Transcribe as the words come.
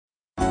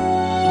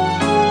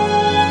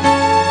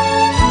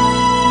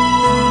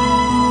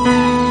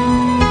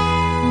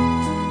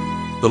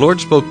The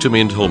Lord spoke to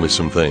me and told me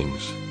some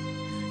things.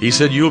 He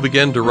said, you'll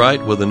begin to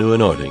write with a new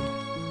anointing.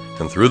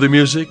 And through the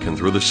music and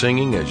through the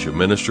singing as you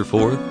minister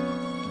forth,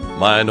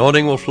 my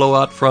anointing will flow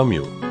out from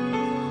you.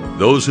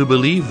 Those who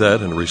believe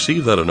that and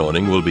receive that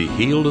anointing will be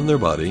healed in their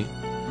body.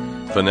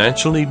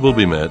 Financial need will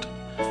be met.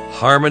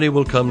 Harmony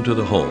will come to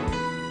the home.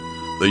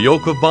 The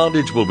yoke of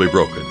bondage will be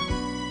broken,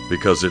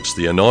 because it's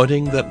the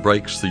anointing that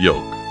breaks the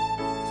yoke.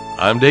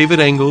 I'm David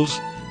Engels,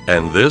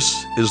 and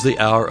this is the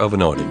Hour of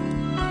Anointing.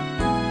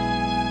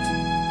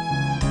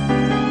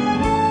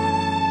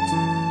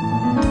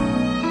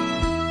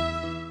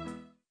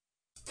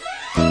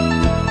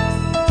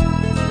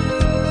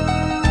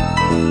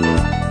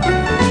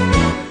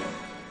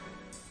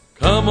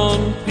 Come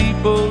on,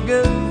 people,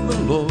 give the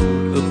Lord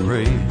a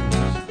praise.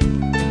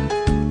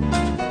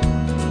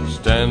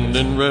 Stand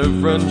in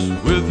reverence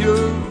with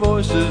your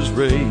voices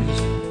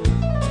raised.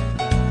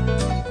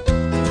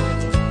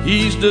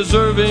 He's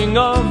deserving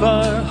of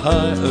our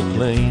high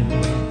acclaim.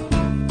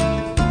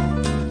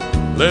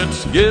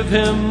 Let's give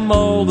him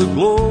all the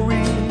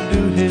glory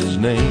due his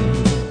name.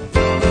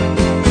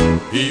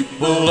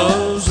 People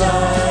of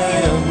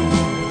Zion,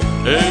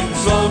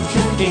 exalt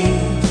your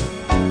King.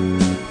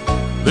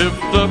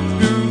 Lift up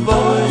your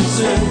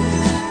voices,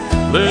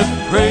 let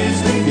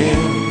praise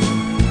begin.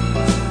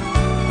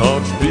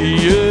 Hearts be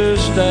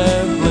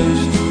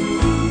established,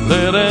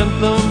 let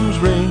anthems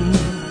ring,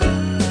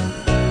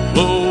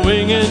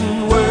 flowing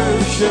in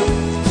worship,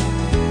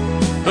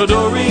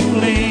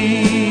 adoringly.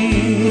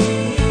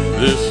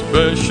 This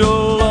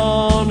special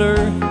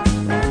honor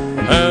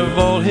have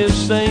all his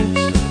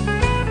saints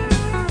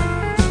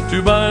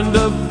to bind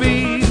up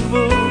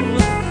evil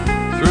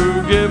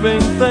through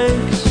giving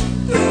thanks.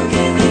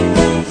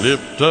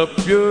 Lift up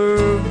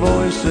your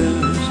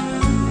voices,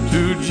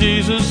 to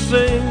Jesus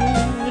sing.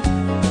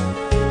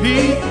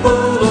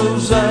 People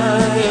of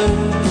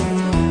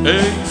Zion,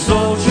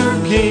 exalt your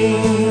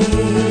King.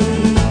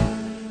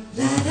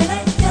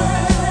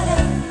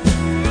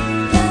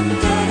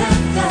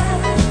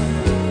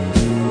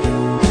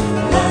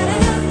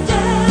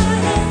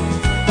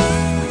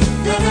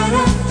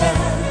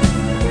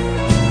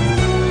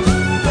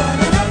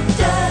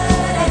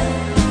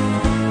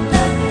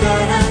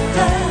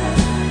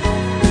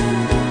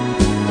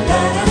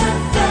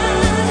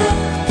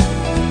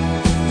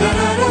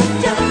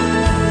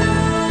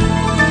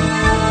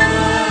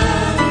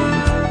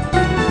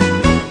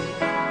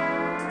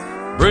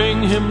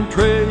 Bring him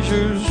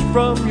treasures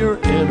from your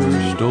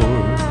inner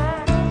store,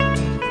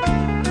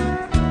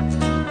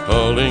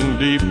 calling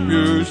deep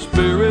your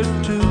spirit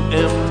to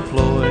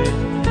employ.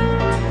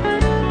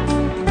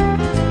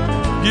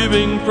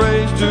 Giving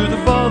praise to the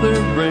Father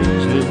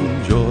brings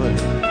him joy.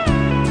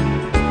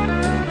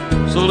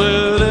 So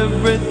let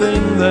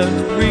everything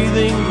that's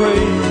breathing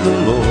praise the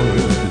Lord.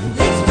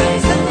 Let's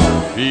praise the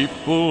Lord.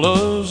 People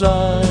of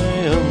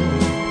Zion,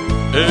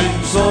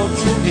 exalt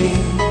your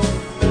King.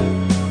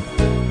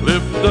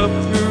 Lift up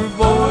your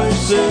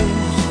voices,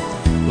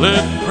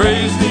 let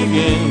praise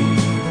begin.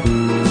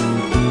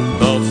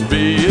 Thoughts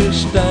be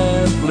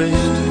established,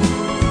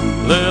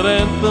 let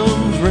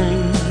anthems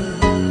ring,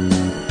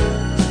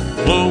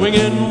 flowing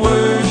in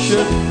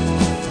worship,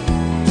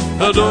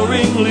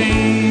 adoringly.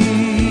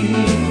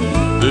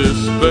 This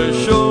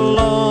special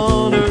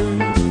honor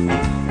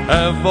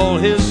have all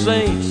his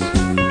saints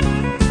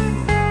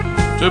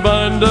to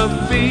bind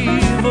up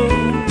evil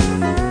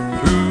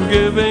through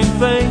giving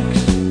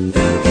thanks.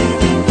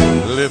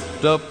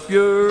 Lift up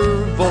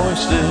your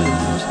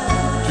voices,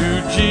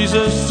 to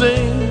Jesus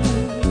sing.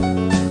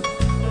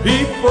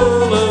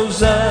 People of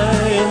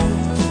Zion,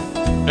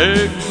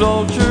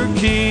 exalt your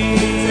King.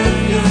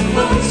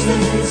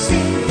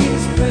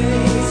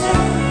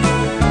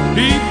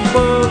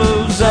 People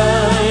of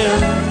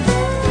Zion,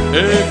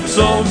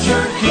 exalt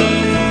your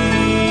King.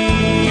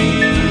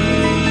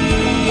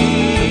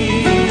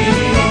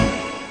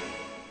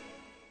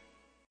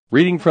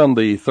 Reading from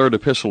the third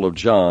epistle of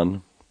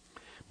John,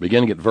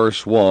 beginning at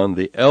verse 1,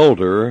 the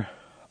elder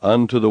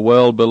unto the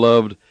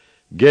well-beloved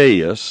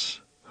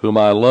Gaius, whom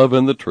I love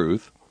in the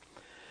truth.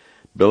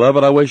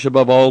 Beloved, I wish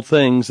above all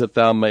things that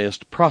thou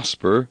mayest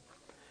prosper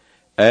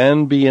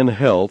and be in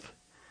health,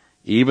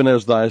 even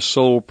as thy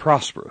soul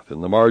prospereth. In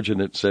the margin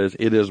it says,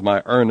 it is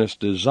my earnest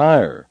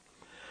desire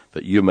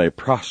that you may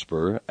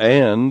prosper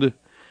and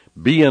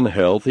be in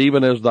health,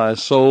 even as thy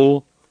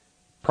soul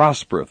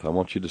prospereth. I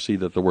want you to see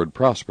that the word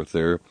prospereth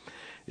there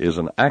is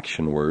an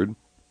action word,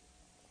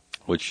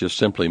 which just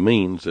simply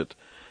means that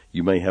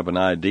you may have an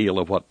ideal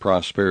of what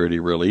prosperity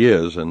really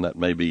is, and that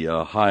may be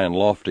a high and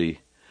lofty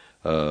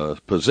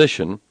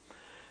position.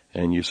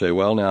 And you say,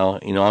 well, now,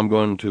 I'm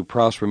going to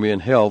prosper me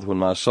in health when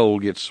my soul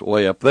gets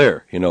way up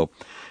there,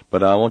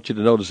 But I want you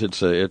to notice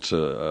it's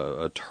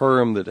a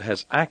term that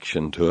has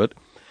action to it,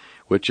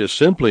 which just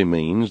simply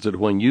means that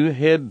when you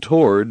head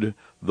toward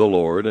the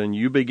Lord and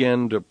you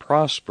begin to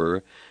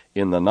prosper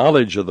in the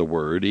knowledge of the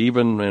Word,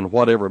 even in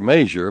whatever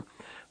measure,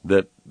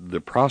 that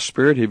the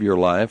prosperity of your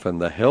life and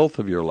the health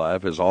of your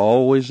life is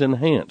always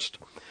enhanced.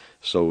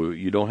 So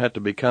you don't have to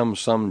become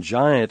some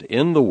giant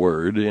in the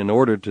Word in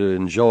order to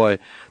enjoy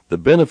the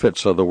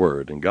benefits of the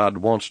Word. And God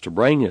wants to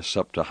bring us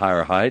up to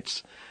higher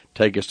heights,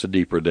 take us to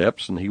deeper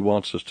depths, and He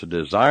wants us to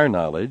desire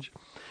knowledge.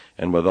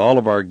 And with all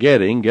of our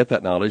getting, get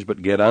that knowledge,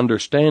 but get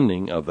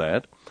understanding of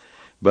that.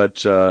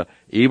 But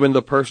even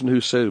the person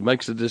who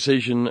makes a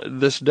decision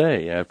this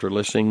day after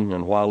listening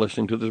and while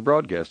listening to this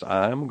broadcast,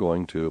 I'm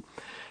going to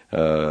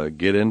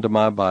get into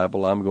my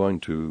Bible. I'm going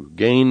to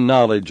gain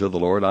knowledge of the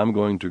Lord. I'm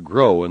going to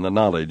grow in the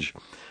knowledge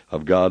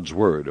of God's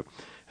Word.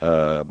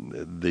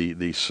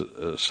 The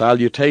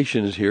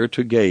salutation is here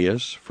to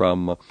Gaius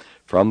from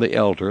the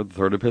elder. The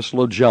third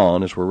epistle of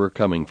John is where we're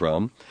coming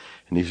from.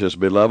 And he says,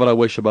 Beloved, I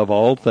wish above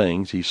all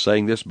things, he's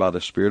saying this by the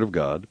Spirit of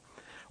God,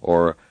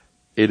 or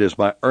it is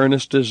my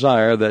earnest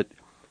desire that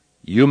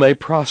you may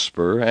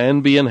prosper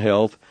and be in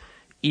health,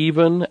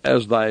 even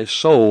as thy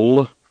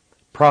soul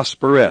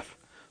prospereth.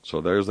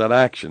 So there's that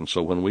action.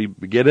 So when we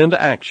get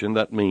into action,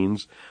 that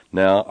means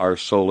now our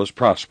soul is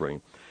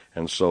prospering.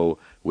 And so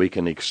we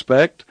can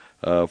expect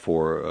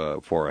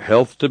for our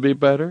health to be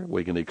better.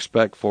 We can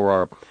expect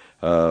for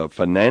our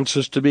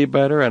finances to be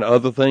better and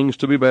other things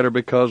to be better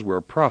because we're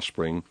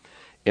prospering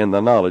in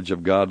the knowledge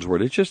of God's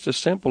Word. It's just as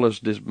simple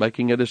as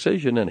making a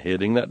decision and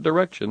heading that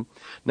direction.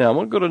 Now, I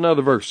want to go to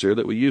another verse here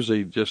that we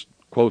usually just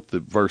quote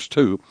the verse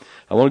 2.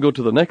 I want to go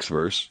to the next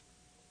verse.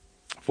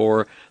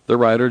 For the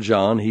writer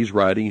John, he's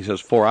writing, he says,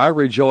 For I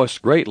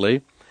rejoiced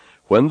greatly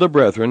when the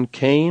brethren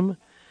came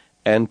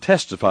and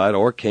testified,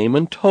 or came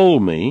and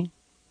told me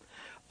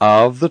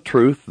of the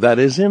truth that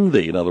is in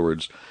thee. In other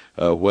words,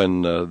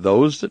 when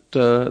those that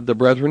the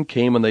brethren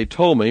came and they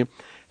told me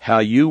how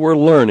you were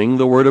learning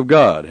the Word of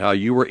God, how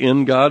you were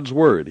in God's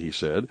Word, he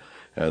said.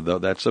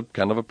 That's a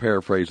kind of a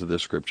paraphrase of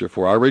this scripture.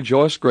 For I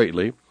rejoiced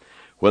greatly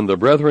when the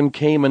brethren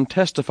came and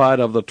testified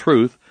of the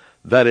truth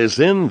that is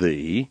in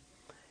thee,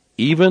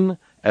 even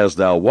as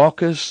thou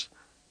walkest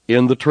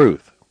in the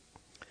truth.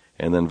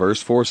 And then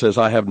verse 4 says,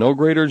 I have no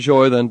greater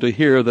joy than to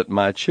hear that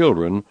my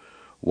children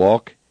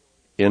walk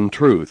in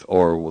truth,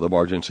 or the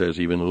margin says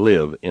even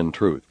live in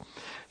truth.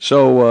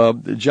 So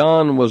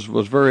John was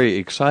very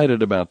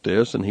excited about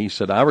this, and he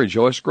said, I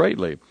rejoiced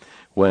greatly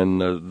when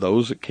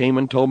those that came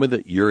and told me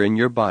that you're in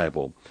your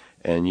Bible,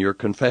 and you're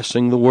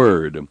confessing the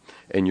Word,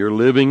 and you're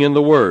living in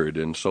the Word.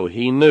 And so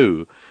he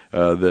knew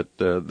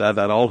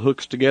that all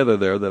hooks together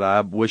there, that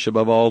I wish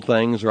above all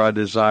things, or I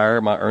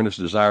desire, my earnest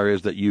desire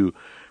is that you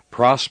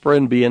prosper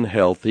and be in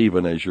health,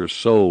 even as your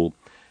soul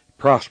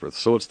prospereth.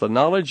 So it's the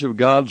knowledge of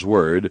God's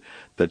Word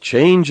that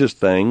changes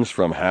things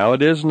from how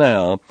it is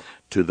now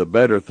to the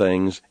better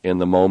things in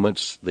the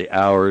moments, the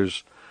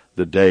hours,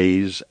 the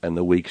days, and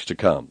the weeks to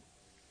come.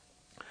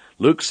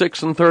 Luke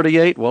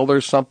 6:38, well,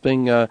 there's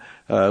something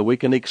we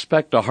can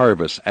expect a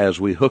harvest as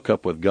we hook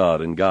up with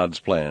God and God's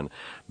plan.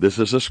 This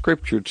is a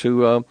scripture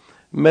to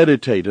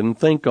meditate and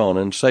think on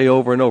and say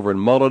over and over and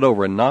mull it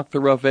over and knock the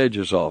rough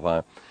edges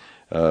off.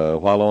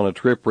 While on a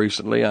trip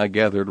recently, I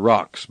gathered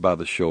rocks by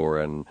the shore,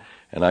 and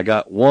I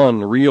got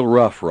one real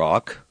rough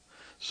rock.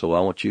 So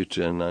I want you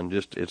to, and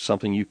it's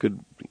something you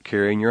could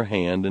carry in your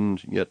hand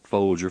and yet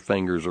fold your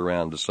fingers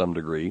around to some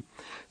degree.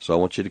 So I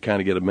want you to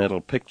kind of get a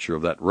mental picture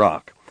of that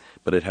rock.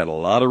 But it had a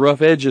lot of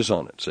rough edges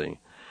on it, see?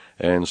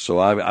 And so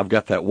I've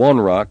got that one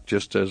rock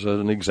just as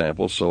an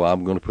example, so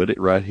I'm going to put it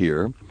right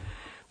here.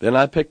 Then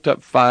I picked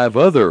up 5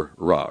 other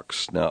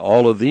rocks. Now,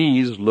 all of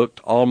these looked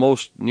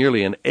almost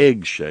nearly an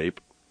egg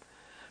shape,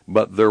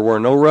 but there were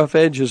no rough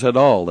edges at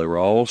all. They were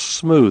all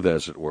smooth,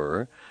 as it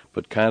were,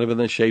 but kind of in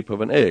the shape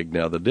of an egg.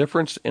 Now, the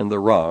difference in the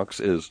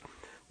rocks is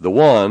the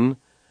one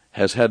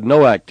has had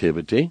no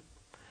activity,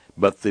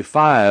 but the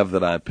 5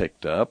 that I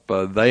picked up,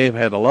 they've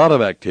had a lot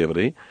of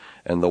activity,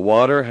 and the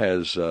water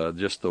has,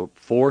 just the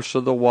force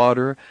of the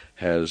water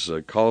has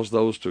caused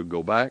those to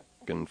go back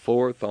and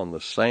forth on the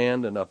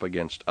sand and up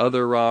against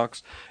other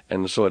rocks,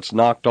 and so it's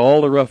knocked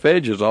all the rough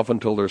edges off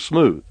until they're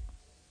smooth.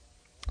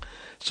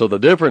 So the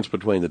difference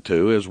between the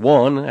two is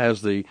one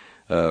has the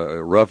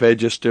rough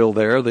edges still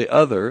there, the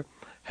other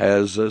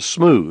has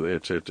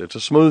smooth. It's a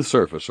smooth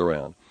surface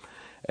around.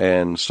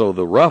 And so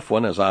the rough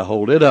one, as I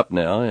hold it up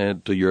now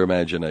and to your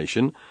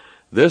imagination,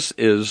 this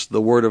is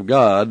the Word of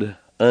God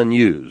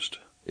unused.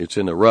 It's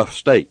in a rough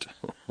state.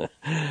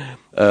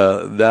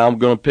 Now I'm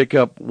going to pick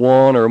up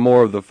one or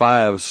more of the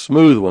 5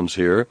 smooth ones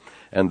here,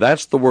 and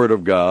that's the Word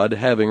of God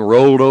having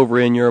rolled over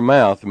in your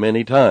mouth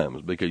many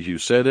times, because you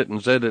said it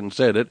and said it and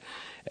said it,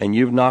 and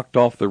you've knocked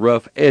off the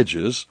rough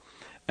edges.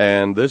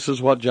 And this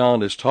is what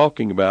John is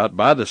talking about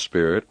by the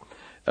Spirit,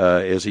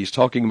 as he's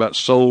talking about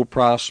soul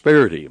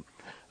prosperity.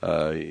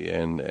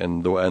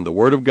 And the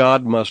Word of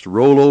God must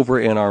roll over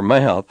in our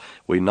mouth.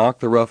 We knock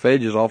the rough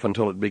edges off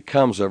until it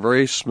becomes a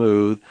very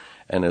smooth.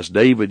 And as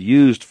David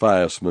used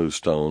 5 smooth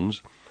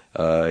stones,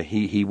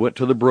 he went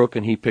to the brook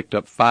and he picked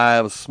up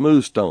 5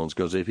 smooth stones,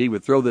 because if he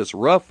would throw this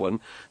rough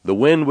one, the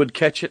wind would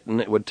catch it and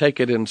it would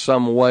take it in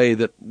some way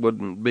that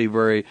wouldn't be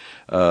very,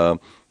 it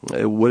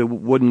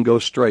wouldn't go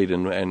straight,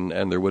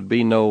 and there would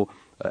be no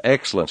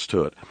excellence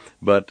to it.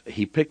 but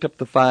he picked up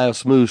the 5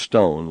 smooth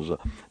stones.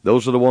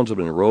 Those are the ones that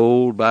have been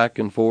rolled back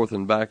and forth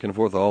and back and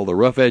forth. All the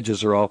rough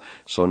edges are off.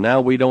 So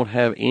now we don't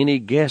have any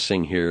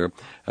guessing here.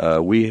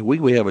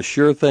 We have a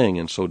sure thing.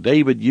 And so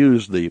David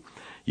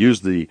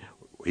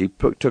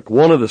took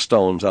one of the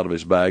stones out of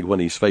his bag when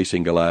he's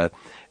facing Goliath,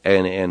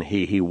 and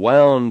he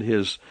wound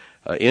his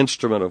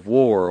instrument of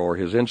war, or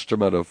his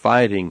instrument of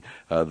fighting,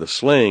 the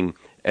sling,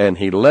 and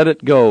he let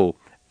it go.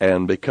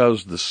 And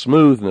because the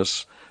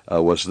smoothness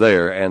was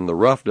there and the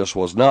roughness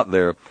was not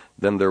there,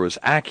 then there was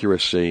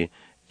accuracy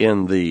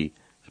in the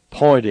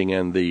pointing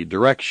and the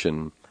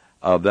direction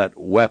of that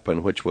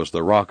weapon, which was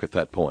the rock at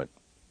that point.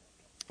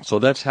 So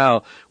that's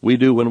how we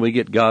do when we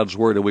get God's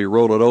Word and we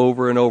roll it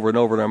over and over and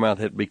over in our mouth.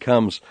 It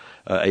becomes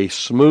a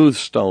smooth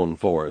stone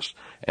for us,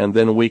 and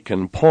then we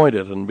can point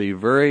it and be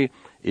very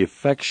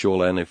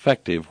effectual and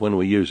effective when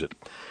we use it.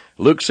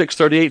 Luke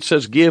 6:38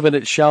 says, "Give, and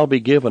it shall be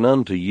given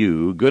unto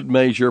you. Good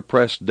measure,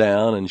 pressed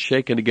down and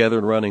shaken together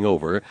and running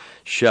over,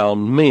 shall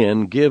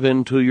men give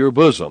into your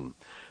bosom.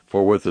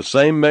 For with the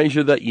same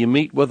measure that ye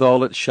meet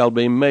withal, it shall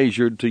be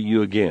measured to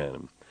you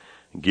again."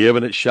 Give,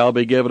 and it shall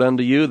be given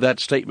unto you. That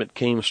statement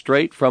came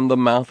straight from the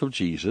mouth of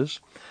Jesus.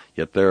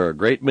 Yet there are a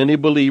great many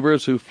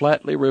believers who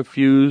flatly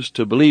refuse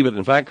to believe it.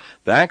 In fact,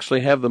 they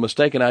actually have the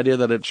mistaken idea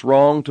that it's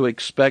wrong to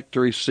expect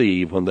to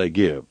receive when they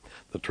give.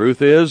 The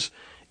truth is,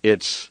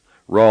 it's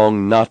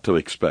wrong not to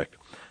expect.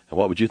 And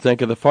what would you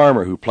think of the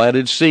farmer who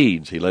planted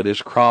seeds? He let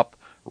his crop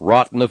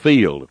rot in the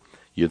field.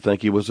 You'd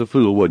think he was a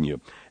fool, wouldn't you?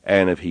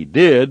 And if he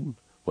did,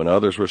 when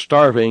others were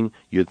starving,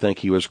 you'd think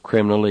he was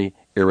criminally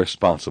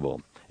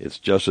irresponsible. It's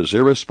just as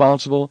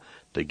irresponsible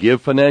to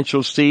give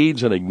financial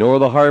seeds and ignore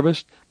the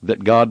harvest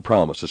that God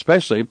promised,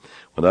 especially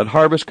when that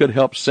harvest could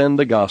help send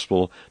the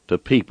gospel to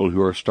people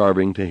who are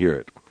starving to hear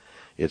it.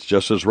 It's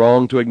just as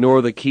wrong to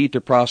ignore the key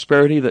to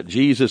prosperity that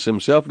Jesus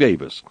himself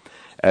gave us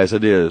as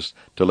it is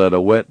to let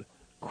a wet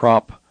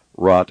crop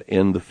rot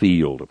in the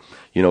field.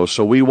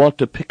 So we want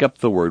to pick up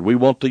the Word. We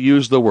want to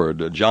use the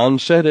Word. John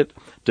said it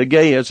to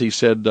Gaius. He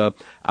said,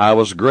 I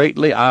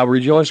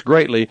rejoiced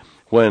greatly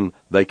when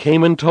they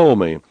came and told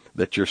me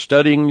that you're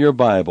studying your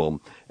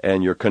Bible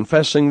and you're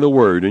confessing the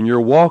Word and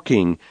you're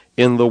walking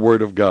in the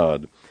Word of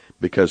God.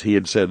 Because he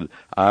had said,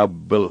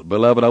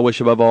 Beloved, I wish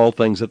above all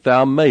things that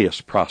thou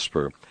mayest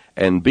prosper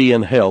and be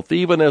in health,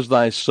 even as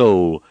thy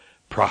soul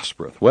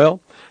prospereth.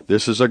 Well,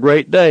 this is a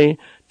great day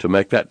to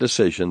make that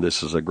decision.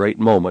 This is a great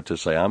moment to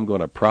say, I'm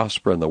going to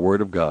prosper in the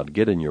Word of God.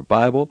 Get in your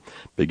Bible,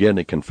 begin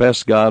to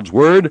confess God's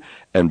Word,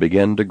 and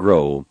begin to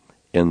grow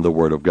in the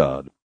Word of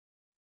God.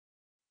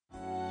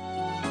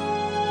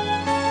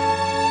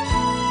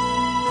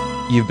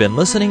 You've been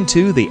listening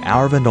to The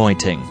Hour of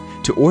Anointing.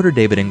 To order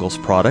David Ingles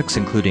products,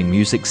 including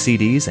music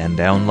CDs and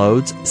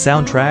downloads,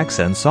 soundtracks,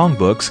 and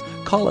songbooks,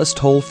 call us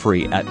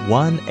toll-free at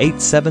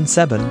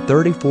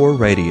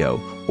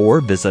 1-877-34-RADIO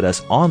or visit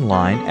us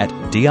online at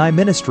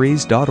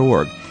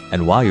diministries.org.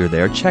 And while you're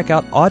there, check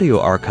out audio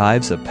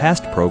archives of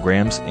past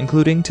programs,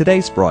 including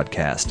today's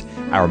broadcast.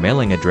 Our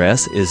mailing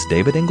address is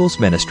David Ingles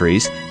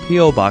Ministries,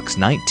 P.O. Box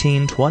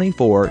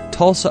 1924,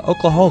 Tulsa,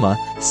 Oklahoma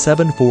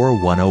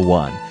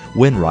 74101.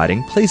 When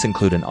writing, please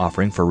include an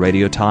offering for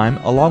radio time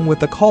along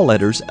with the call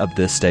letters of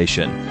this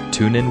station.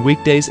 Tune in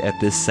weekdays at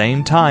this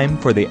same time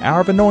for the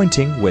Hour of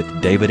Anointing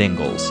with David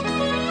Ingles. Go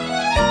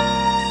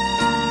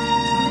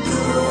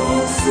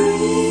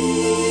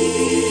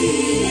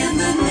free in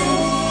the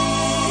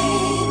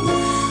name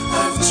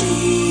of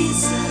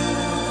Jesus.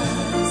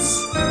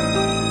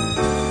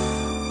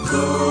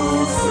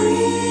 Go free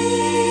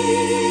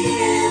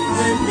in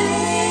the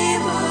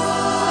name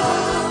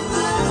of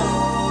the Lord.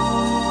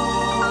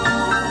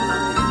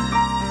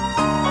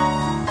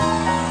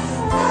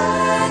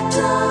 Act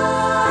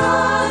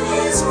on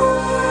His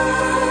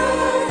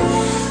word.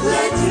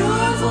 Let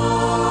your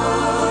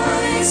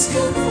voice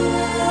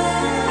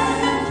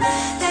confirm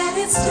that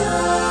it's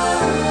done.